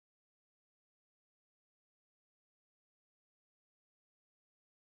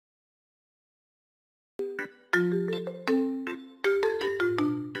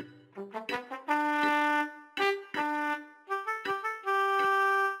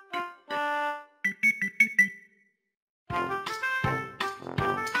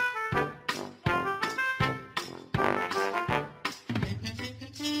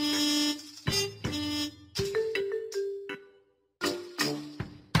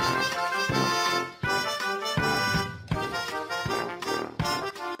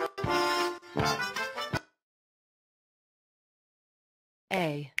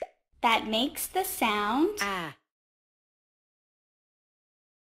that makes the sound ah.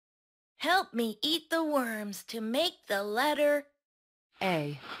 Help me eat the worms to make the letter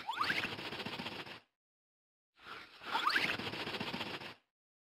A.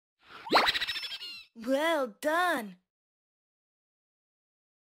 Well done.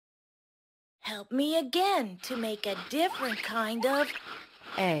 Help me again to make a different kind of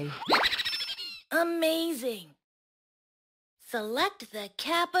A. Amazing. Select the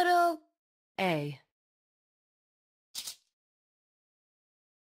capital A.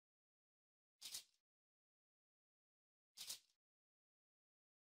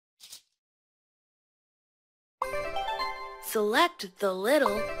 Select the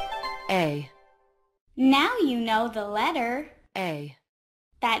little A. Now you know the letter A.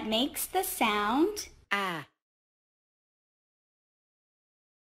 that makes the sound ah.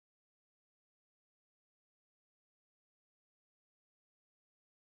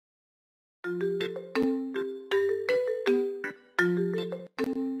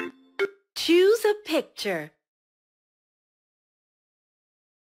 Choose a picture.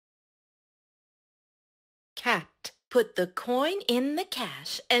 Cat. Put the coin in the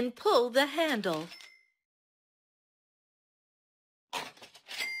cash and pull the handle.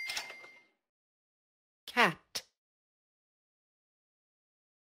 Cat.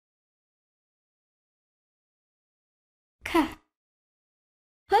 K.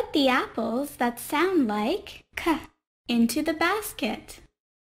 Put the apples that sound like K into the basket.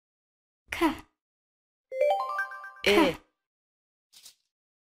 K. Eh.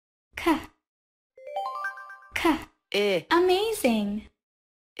 K. K. Eh. Amazing.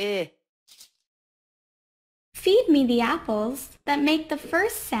 Eh. Feed me the apples that make the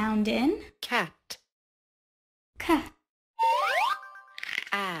first sound in Cat. K.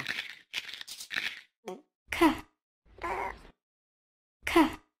 Ah. K. K.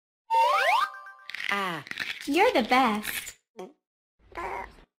 Ah. You're the best.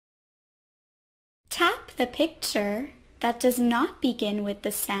 Tap the picture that does not begin with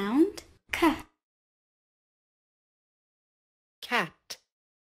the sound K. Cat.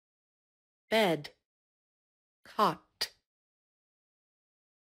 Bed. Cot.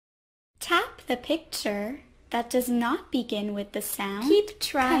 Tap the picture that does not begin with the sound. Keep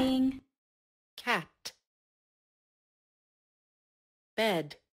trying. Cat.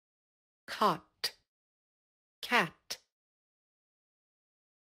 Bed. Cot. Cat.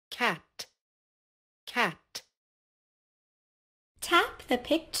 Cat. Cat. Tap the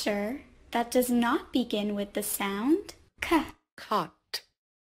picture that does not begin with the sound K. Cot.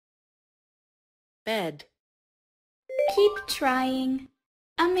 Bed. Keep trying.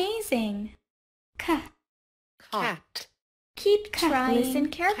 Amazing. K. Cat. Keep trying. Listen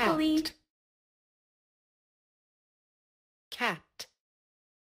carefully. Cat. Cat.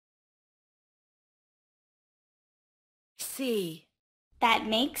 C. That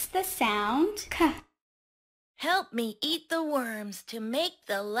makes the sound K. Help me eat the worms to make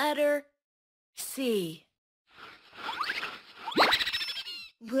the letter C.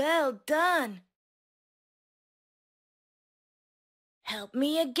 Well done. Help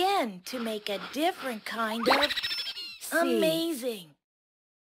me again to make a different kind of C. Amazing.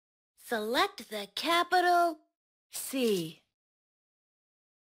 Select the capital C.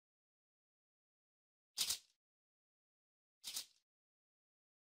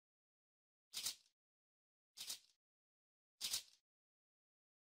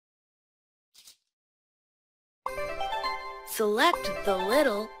 Select the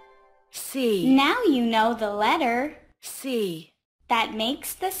little C. Now you know the letter C. that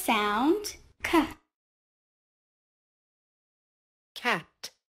makes the sound K.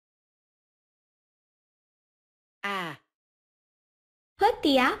 Cat. Ah. Put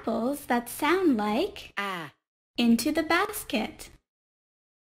the apples that sound like Ah. into the basket.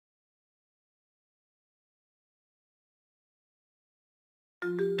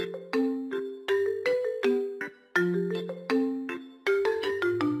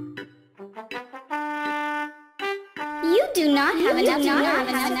 You do not have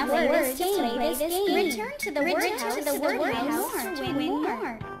enough words to play this game. Return to the word house to win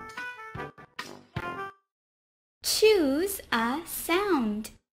more. Choose a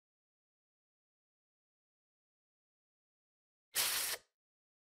sound.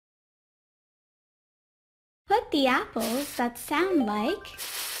 Put the apples that sound like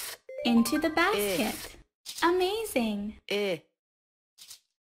into the basket. Amazing.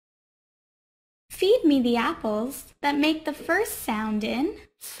 Feed me the apples that make the first sound in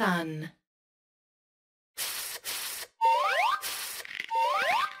Sun.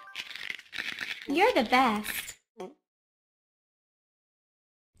 You're the best.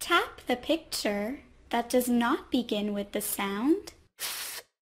 Tap the picture that does not begin with the sound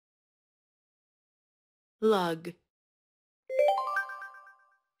lug,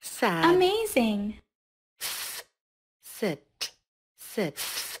 sad, amazing. sit, sit,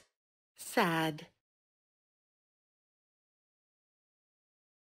 sad.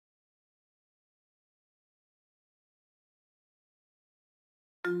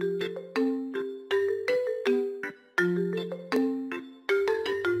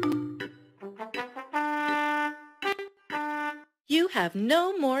 You have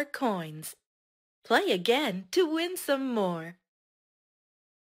no more coins. Play again to win some more.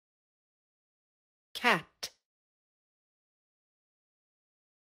 Cat,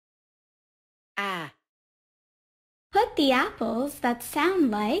 ah, Put the apples that sound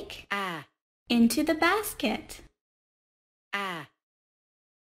like ah, into the basket. ah,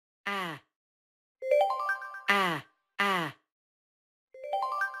 ah, ah, ah,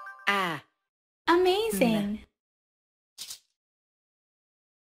 ah. Amazing.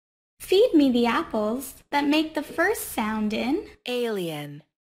 Feed me the apples that make the first sound in Alien,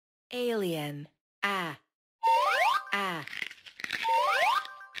 alien, ah, ah.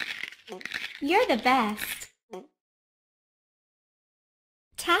 You're the best.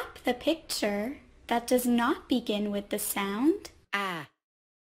 Tap the picture that does not begin with the sound Ah,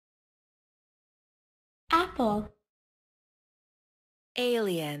 apple.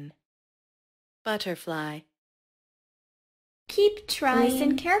 alien, butterfly, Keep trying.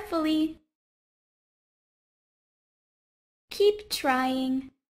 Listen carefully. Keep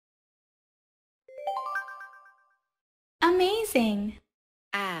trying. Amazing.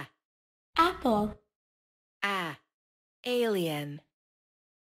 ah, Apple. ah, alien.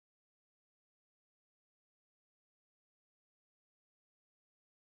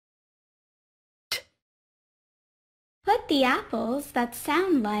 Put the apples that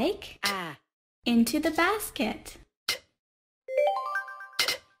sound like Ah, into the basket.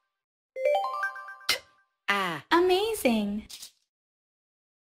 ah, Amazing.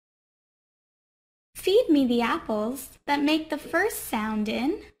 Feed me the apples that make the first sound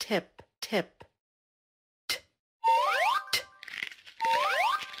in tip, tip.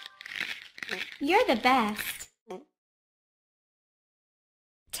 You're the best.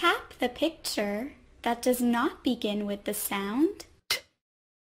 Tap the picture that does not begin with the sound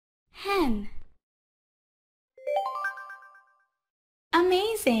hen.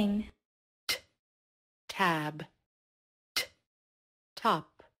 Amazing. Tab, top.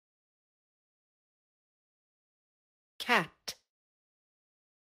 Cat,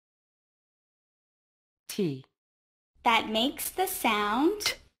 T, That makes the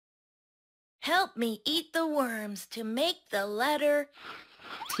sound help me eat the worms to make the letter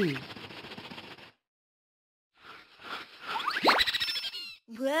T,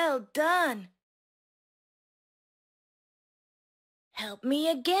 well done. Help me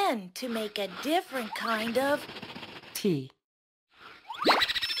again to make a different kind of T,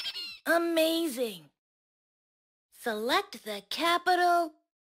 amazing. Select the capital,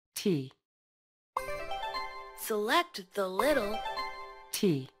 T, select the little,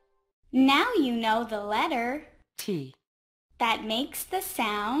 T, Now you know the letter T, that makes the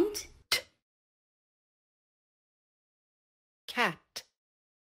sound cat.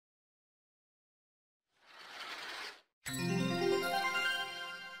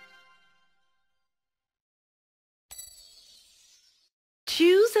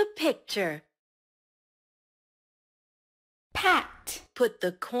 Choose a picture. pat. Put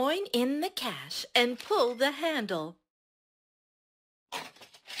the coin in the cash and pull the handle.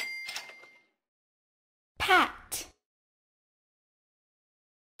 Pat.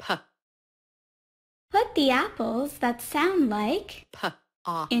 P, Put the apples that sound like p,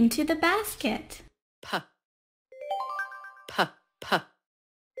 ah, into the basket. p, p, p,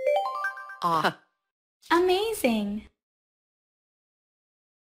 ah. Amazing.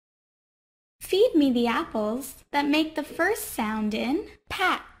 Feed me the apples that make the first sound in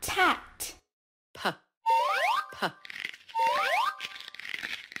pat, pat. P, p.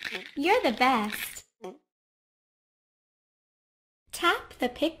 You're the best. Tap the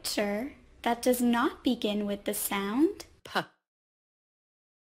picture that does not begin with the sound P,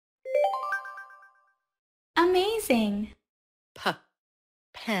 amazing. p,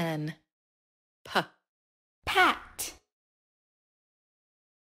 pen, p, Pat.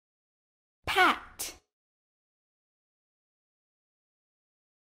 Pat.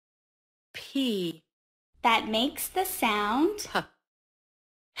 p, That makes the sound p.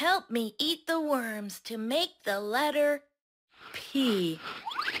 Help me eat the worms to make the letter P.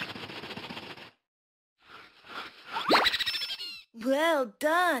 Well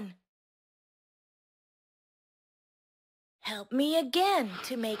done. Help me again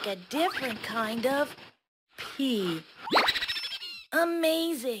to make a different kind of P.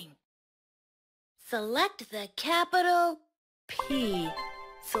 Amazing. Select the capital P.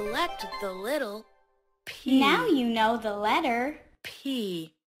 Select the little P. Now you know the letter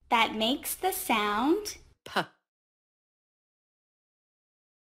P. that makes the sound P.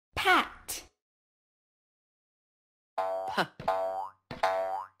 pat. P.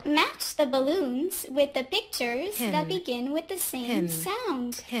 Match the balloons with the pictures Pin. that begin with the same Pin.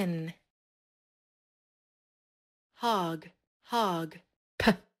 sound. Pin. Hog. Hog.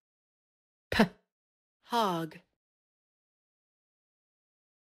 P. P. Hog.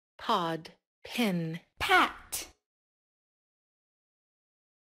 Pod. Pin. Pat.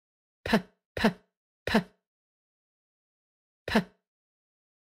 P. P. P. P.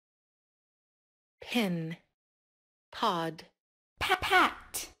 Pin. Pod.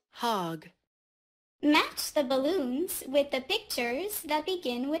 Pat. Hog. Match the balloons with the pictures that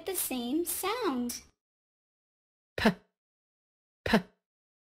begin with the same sound. P. P.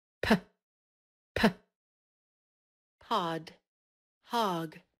 P. P. Pod.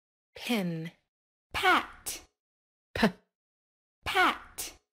 Hog. Pin. Pat. P.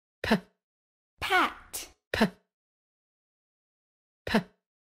 Pat. P. Pat. P. P.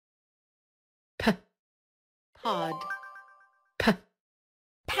 P. Pod. P.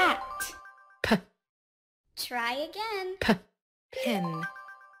 Pat. P. Try again. P. Pin.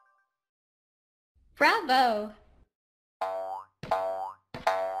 Bravo!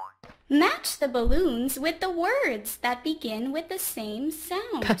 Match the balloons with the words that begin with the same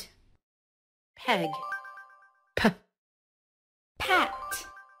sound. Peg. P. Pat.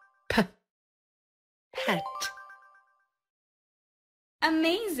 P. Pet.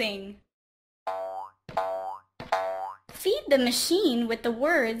 Amazing! Feed the machine with the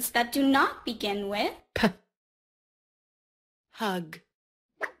words that do not begin with P. Hug.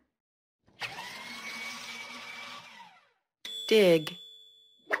 Dig.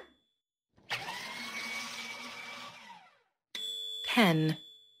 Pen.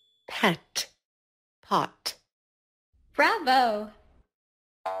 Pet. Pot. Bravo!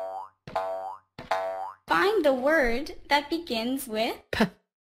 Find the word that begins with P.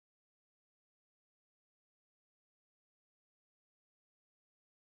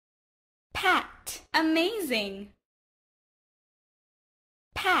 pat. Amazing!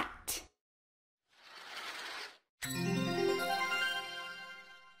 Pat.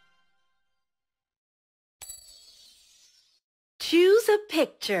 Choose a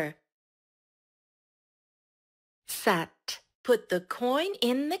picture. Sat. Put the coin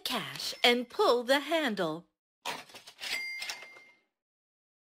in the cash and pull the handle.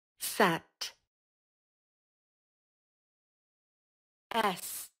 Sat.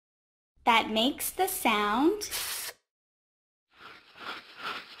 S. That makes the sound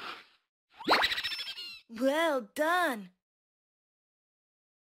Well done.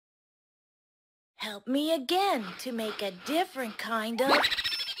 Help me again to make a different kind of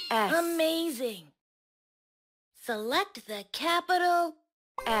S. Amazing. Select the capital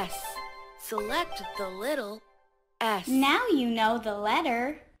S. Select the little S. Now you know the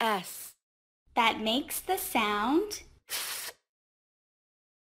letter S. that makes the sound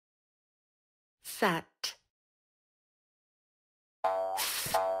Sat.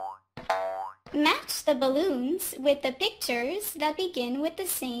 Match the balloons with the pictures that begin with the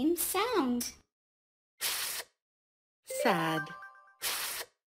same sound. Sad.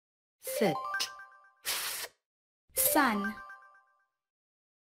 Sit. Sun.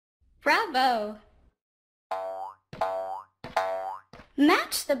 Bravo!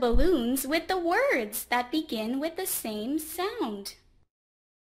 Match the balloons with the words that begin with the same sound.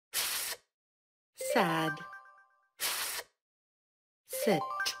 Sad. Sit.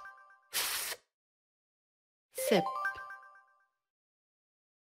 Sip.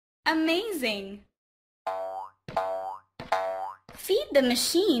 Amazing! Feed the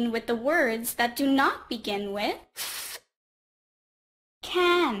machine with the words that do not begin with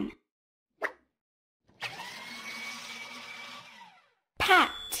can.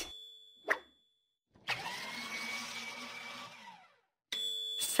 Pat.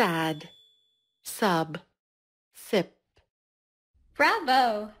 Sad. Sub. Sip.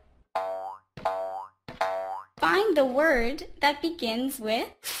 Bravo! Find the word that begins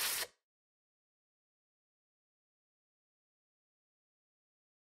with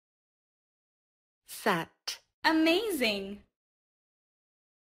Sat. amazing.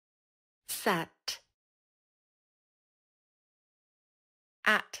 Sat.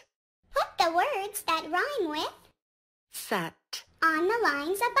 At. Put the words that rhyme with Sat. on the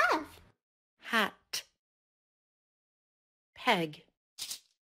lines above. Hat, peg,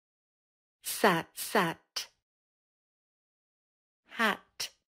 sat, sat, hat,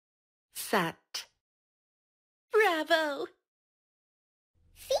 sat. Bravo!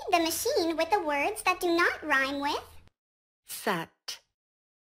 Feed the machine with the words that do not rhyme with Sat,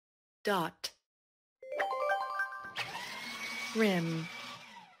 dot, rim,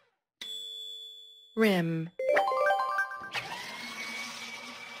 rim,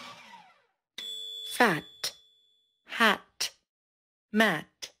 fat, hat,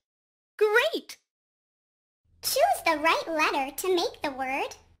 mat. Great! Choose the right letter to make the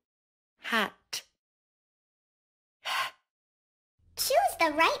word. Hat, Choose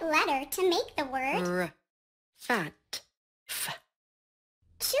the right letter to make the word. r, fat, f,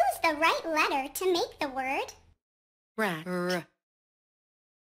 Choose the right letter to make the word. rat, r,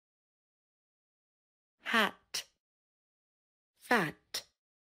 hat, fat,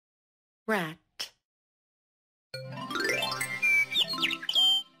 rat.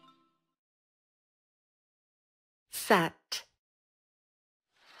 Sat.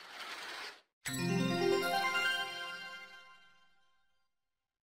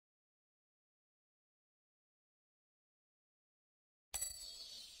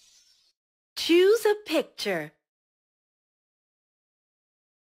 Choose a picture.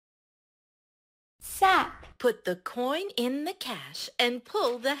 Sap. Put the coin in the cash and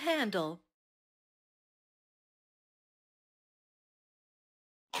pull the handle.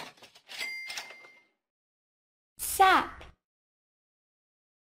 Sap.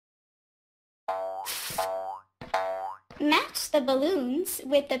 Match the balloons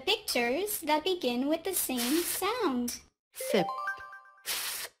with the pictures that begin with the same sound. Sip,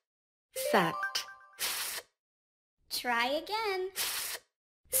 sat, Try again.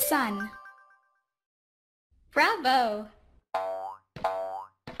 Sun. Bravo!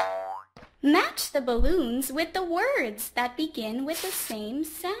 Match the balloons with the words that begin with the same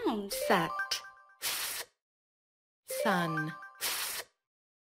sound. sat, sun,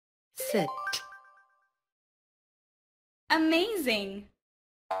 sit. Amazing!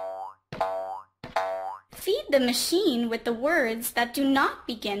 Feed the machine with the words that do not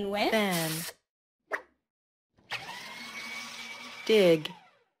begin with Fan, dig,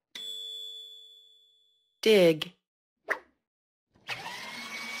 dig.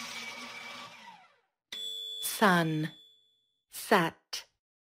 Sun, sat,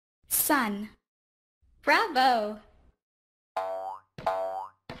 sun. Bravo!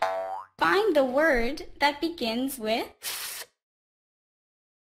 Find the word that begins with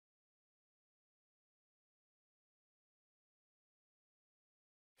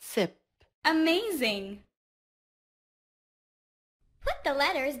sip. amazing. Put the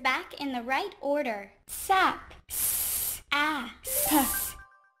letters back in the right order. Sap. S, a, p,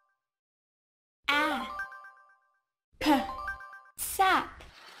 a, p, sap.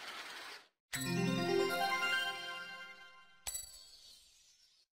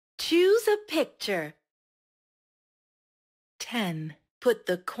 Choose a picture. 10. Put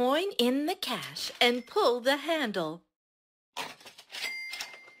the coin in the cash and pull the handle.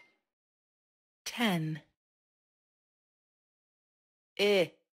 10.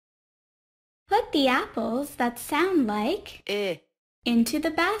 Put the apples that sound like into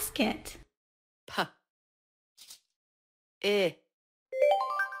the basket. P,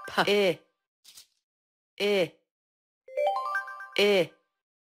 p,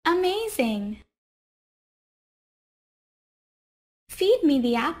 Amazing! Feed me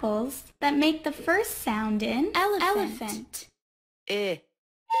the apples that make the first sound in elephant. You're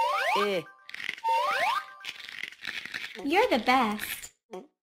the best.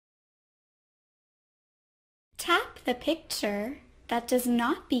 Tap the picture that does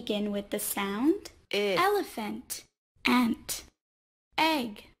not begin with the sound elephant, ant,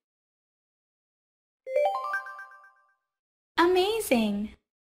 egg. Amazing!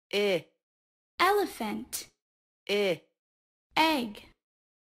 Elephant, egg.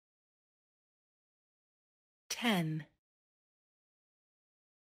 10.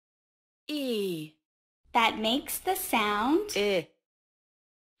 E, That makes the sound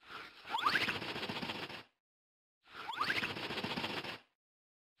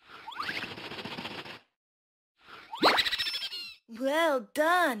Well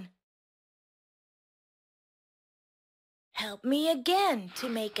done. Help me again to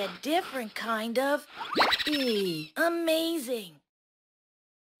make a different kind of E. Amazing.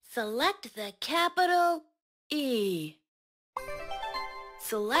 Select the capital E.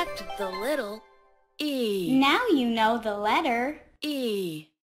 Select the little E. Now you know the letter E.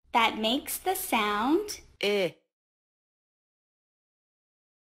 that makes the sound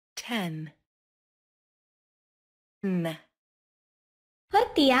 10. N.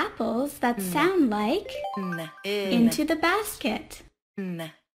 Put the apples that sound like N. into the basket.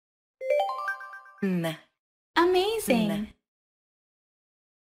 N. N. Amazing! N.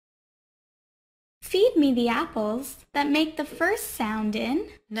 Feed me the apples that make the first sound in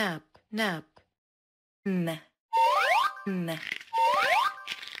Nap, nap. N. N.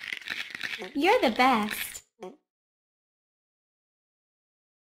 You're the best.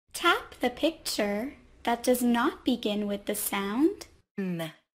 Tap the picture that does not begin with the sound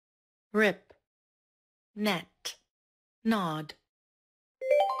N. Rip. Net. Nod.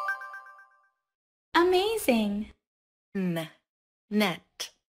 Amazing! N. Net.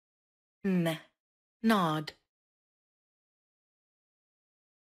 N. Nod.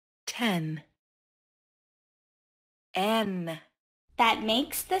 10. N. That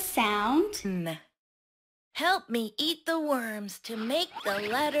makes the sound N. Help me eat the worms to make the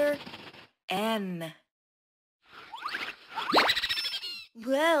letter N.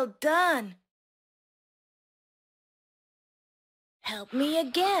 Well done. Help me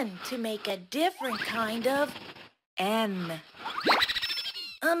again to make a different kind of N.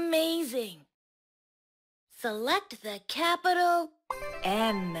 Amazing. Select the capital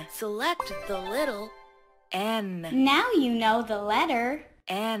N. Select the little N. Now you know the letter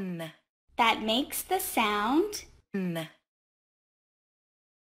N. that makes the sound N.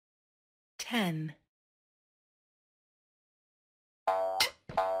 10.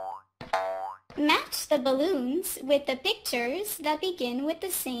 Match the balloons with the pictures that begin with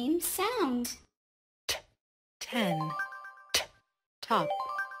the same sound. 10. Top.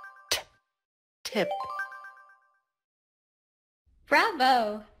 Tip.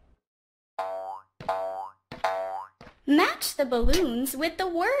 Bravo! Match the balloons with the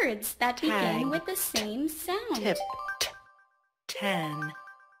words that begin Tag. with the same sound. Tip. 10.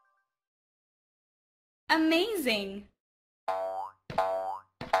 Amazing!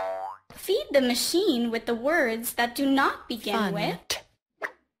 Feed the machine with the words that do not begin Fun. with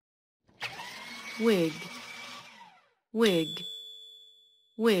Wig. Wig.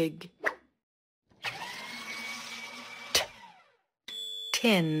 Wig.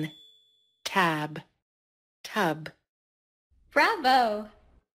 Tin. Tab. Tub. Bravo!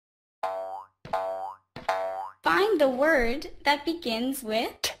 Find the word that begins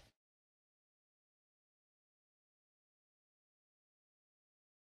with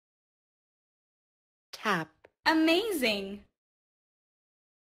Tap. amazing.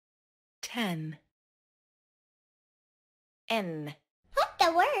 10. N. Put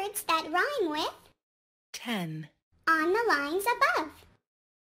the words that rhyme with 10. on the lines above.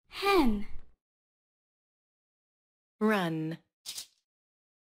 Hen, Run.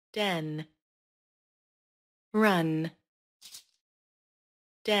 Den. Run.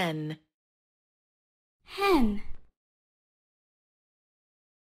 Den. hen,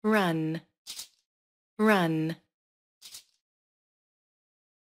 Run. Run.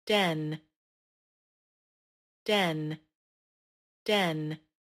 Den. Den. Den.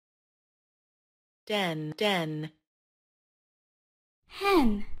 Den. Den.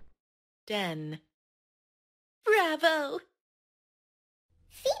 hen. Den. Bravo!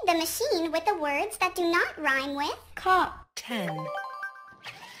 Feed the machine with the words that do not rhyme with Cop, 10.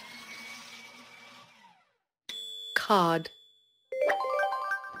 Cod.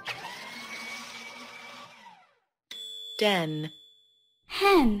 Den.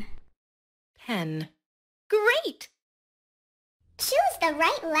 hen. Pen. Great! choose the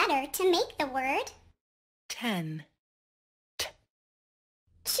right letter to make the word. 10.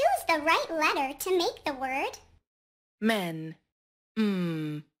 Choose the right letter to make the word. Men.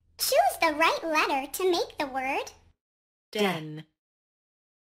 Choose the right letter to make the word. Den.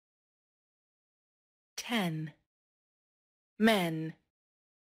 10. Men.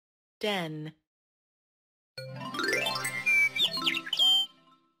 Den.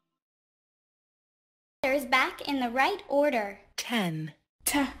 Letters back in the right order. 10.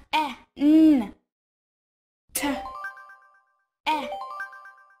 T, E, N. T, E,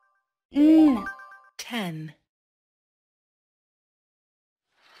 N. 10.